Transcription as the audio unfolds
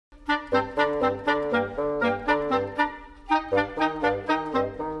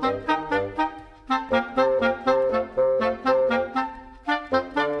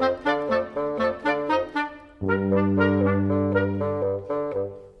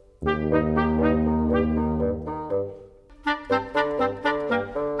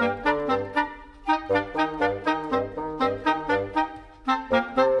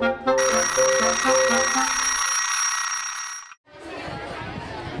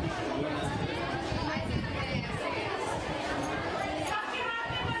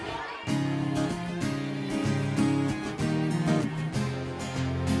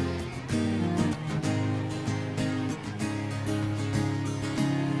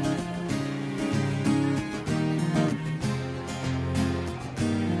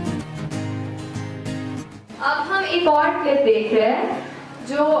अब हम एक और क्लिप देख रहे हैं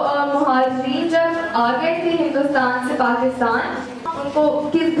जो मुहाजिरीन जब आ गए थे हिंदुस्तान से पाकिस्तान, उनको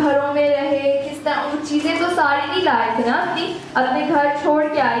किस घरों में रहे, किस तरह उन चीज़ें तो सारी नहीं लाए थे ना, अपने घर छोड़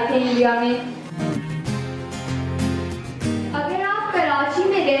के आए थे इंडिया में। अगर आप कराची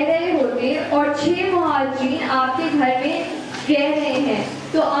में रह रहे होते और 6 मुहाजिरीन आपके घर में रह रहे हैं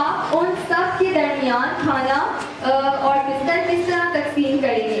तो आप उन सब के दरमियान खाना और बिस्तर किस तरह तकसीम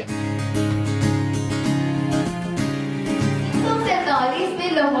करेंगे? 1947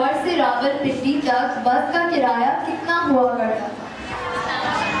 में लाहौर से रावलपिंडी तक बस का किराया कितना हुआ करता था?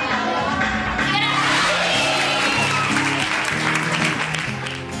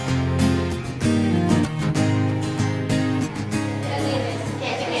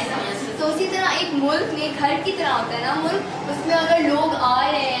 तो उसी तरह एक मुल्क में घर की तरह होता है ना मुल्क, उसमें अगर लोग आ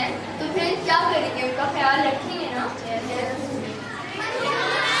रहे हैं तो फिर क्या करेंगे, उनका ख्याल रखेंगे ना।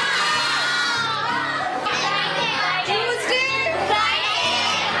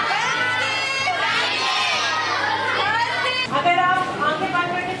 अगर आप आंखें बंद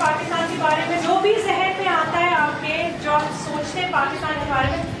करके पाकिस्तान के बारे में जो भी जहन में आता है आपके, जो आप सोचते हैं पाकिस्तान के बारे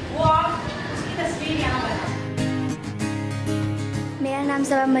में, वो आप उसकी तस्वीर यहाँ बनाएं। मेरा नाम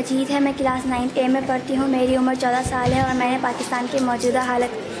सबा मजीद है। मैं क्लास 9A में पढ़ती हूँ। मेरी उम्र 14 साल है और मैंने पाकिस्तान के मौजूदा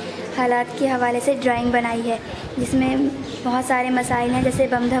हालात के हवाले से ड्राइंग बनाई है, जिसमें बहुत सारे मसाइल हैं, जैसे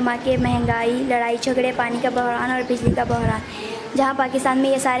बम धमाके, महंगाई, लड़ाई झगड़े, पानी का बहरान और बिजली का बहरान। जहाँ पाकिस्तान में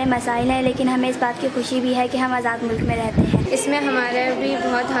ये सारे मसाइल हैं, लेकिन हमें इस बात की खुशी भी है कि हम आज़ाद मुल्क में रहते हैं। इसमें हमारा भी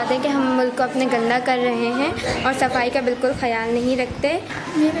बहुत हाथ है कि हम मुल्क को अपने गंदा कर रहे हैं और सफाई का बिल्कुल ख्याल नहीं रखते।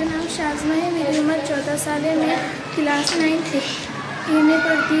 मेरा नाम शाज़मा है। मेरी उम्र 14 साल है। मैं क्लास 9A में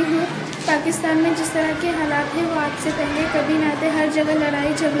पढ़ती हूँ। पाकिस्तान में जिस तरह के हालात हैं वो आज से पहले कभी ना थे। हर जगह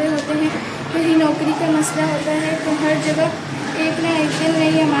लड़ाई झगड़े होते हैं, कहीं नौकरी का मसला होता है, तो हर जगह एक ना एक दिन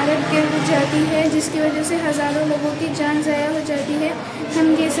नई इमारत गिर जाती है, जिसकी वजह से हज़ारों लोगों की जान ज़ाया हो जाती है।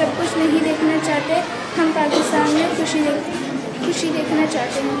 हम ये सब कुछ नहीं देखना चाहते। हम पाकिस्तान में खुशी देखना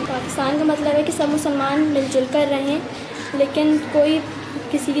चाहते हैं। पाकिस्तान का मतलब है कि सब मुसलमान मिलजुल कर रहें, लेकिन कोई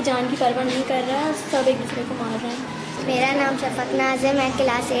किसी की जान की परवाह नहीं कर रहा, सब एक दूसरे को मार रहे हैं। मेरा नाम शफक नाज है। मैं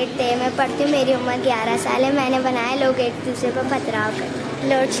क्लास 8A में पढ़ती हूँ। मेरी उम्र 11 साल है। मैंने बनाए लोग एक दूसरे पर पथराव कर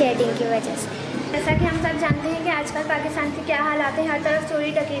लोड शेडिंग की वजह से। जैसा कि हम सब जानते हैं कि आजकल पाकिस्तान के क्या हालात हैं, हर तरफ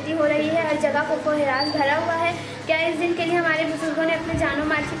चोरी डकैती हो रही है, हर जगह खौफ हिरास भरा हुआ है। क्या इस दिन के लिए हमारे बुजुर्गों ने अपने जानो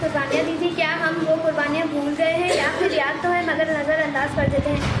माल की कुर्बानियाँ दी थी? क्या हम वो कुर्बानियाँ भूल गए हैं या फिर याद तो है मगर नज़रअंदाज कर देते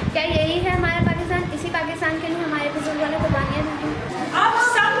हैं? क्या यही है हमारा पाकिस्तान? इसी पाकिस्तान के लिए हमारे बुजुर्गों ने कुर्बानियाँ दी थी। अब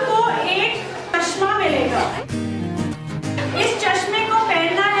सबको एक चश्मा मिलेगा, इस चश्मे को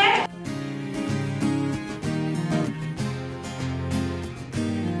पहनना है।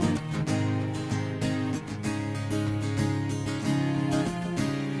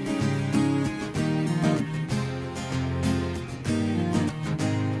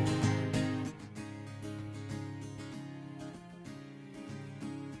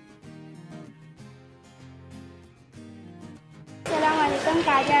 अस्सलामुअलैकुम।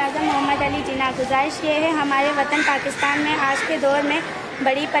 काज़ा आज़म मोहम्मद अली जिन्ना। गुजारिश ये है, हमारे वतन पाकिस्तान में आज के दौर में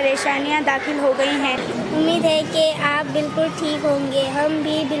बड़ी परेशानियां दाखिल हो गई हैं। उम्मीद है कि आप बिल्कुल ठीक होंगे। हम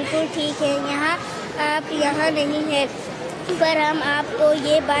भी बिल्कुल ठीक हैं। यहाँ आप यहाँ नहीं हैं, पर हम आपको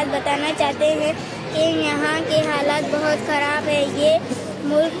ये बात बताना चाहते हैं कि यहाँ के हालात बहुत ख़राब है। ये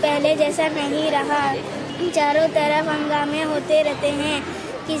मुल्क पहले जैसा नहीं रहा। चारों तरफ हंगामे होते रहते हैं।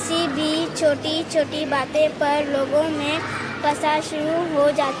 किसी भी छोटी छोटी बातें पर लोगों में फसाद शुरू हो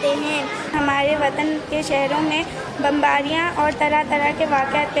जाते हैं। हमारे वतन के शहरों में बमबारियां और तरह तरह के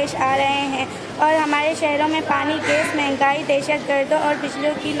वाक़यात पेश आ रहे हैं और हमारे शहरों में पानी, गैस, महंगाई, दहशतगर्दों और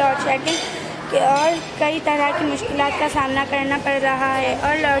बिजलियों की लोड शेडिंग और कई तरह की मुश्किलात का सामना करना पड़ रहा है।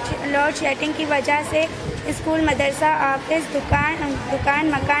 और लोड शेडिंग की वजह से स्कूल, मदरसा, ऑफिस,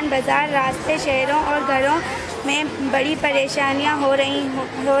 दुकान, मकान, बाज़ार, रास्ते, शहरों और घरों में बड़ी परेशानियां हो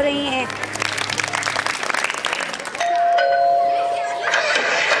रही हैं।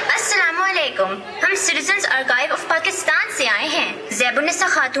 हम सिटीजन्स आर्काइव ऑफ पाकिस्तान से आए हैं ज़ैबुन्निसा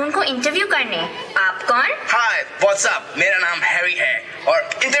खातून को इंटरव्यू करने। आप कौन? हाय, व्हाट्स अप? मेरा नाम हैरी है। और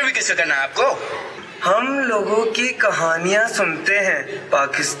इंटरव्यू किससे करना है आपको? हम लोगों की कहानियाँ सुनते हैं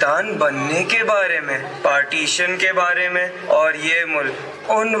पाकिस्तान बनने के बारे में, पार्टीशन के बारे में, और ये मुल्क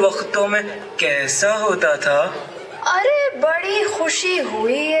उन वक्तों में कैसा होता था। अरे बड़ी खुशी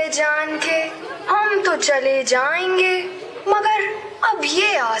हुई है जान के हम तो चले जाएंगे, मगर अब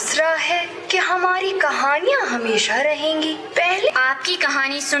ये आसरा है कि हमारी कहानियाँ हमेशा रहेंगी। पहले आपकी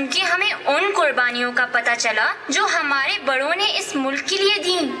कहानी सुन के हमें उन कुर्बानियों का पता चला जो हमारे बड़ों ने इस मुल्क के लिए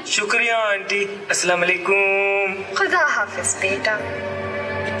दी। शुक्रिया आंटी। अस्सलाम वालेकुम। खुदा हाफिज बेटा।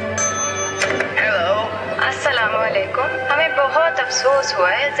 हेलो, अस्सलामुअलैकुम। हमें बहुत अफसोस हुआ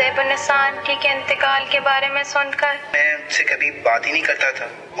है ज़ैबुन्निसा आंटी के इंतकाल के बारे में सुनकर। मैं उनसे कभी बात ही नहीं करता था।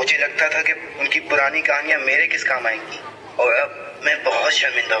 मुझे लगता था कि उनकी पुरानी कहानियाँ मेरे किस काम आएंगी, और अब मैं बहुत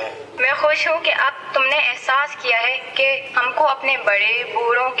शर्मिंदा हूँ। मैं खुश हूँ कि अब तुमने एहसास किया है कि हमको अपने बड़े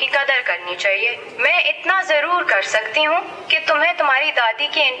बूढ़ों की कदर करनी चाहिए। मैं इतना जरूर कर सकती हूँ कि तुम्हें तुम्हारी दादी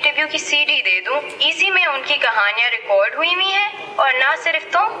के इंटरव्यू की सीडी दे दूँ। इसी में उनकी कहानियाँ रिकॉर्ड हुई हैं, और न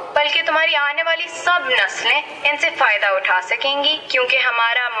सिर्फ तुम बल्कि तुम्हारी आने वाली सब नस्लें इनसे फायदा उठा सकेंगी, क्योंकि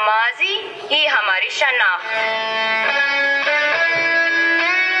हमारा माजी ही हमारी शनाख्त है।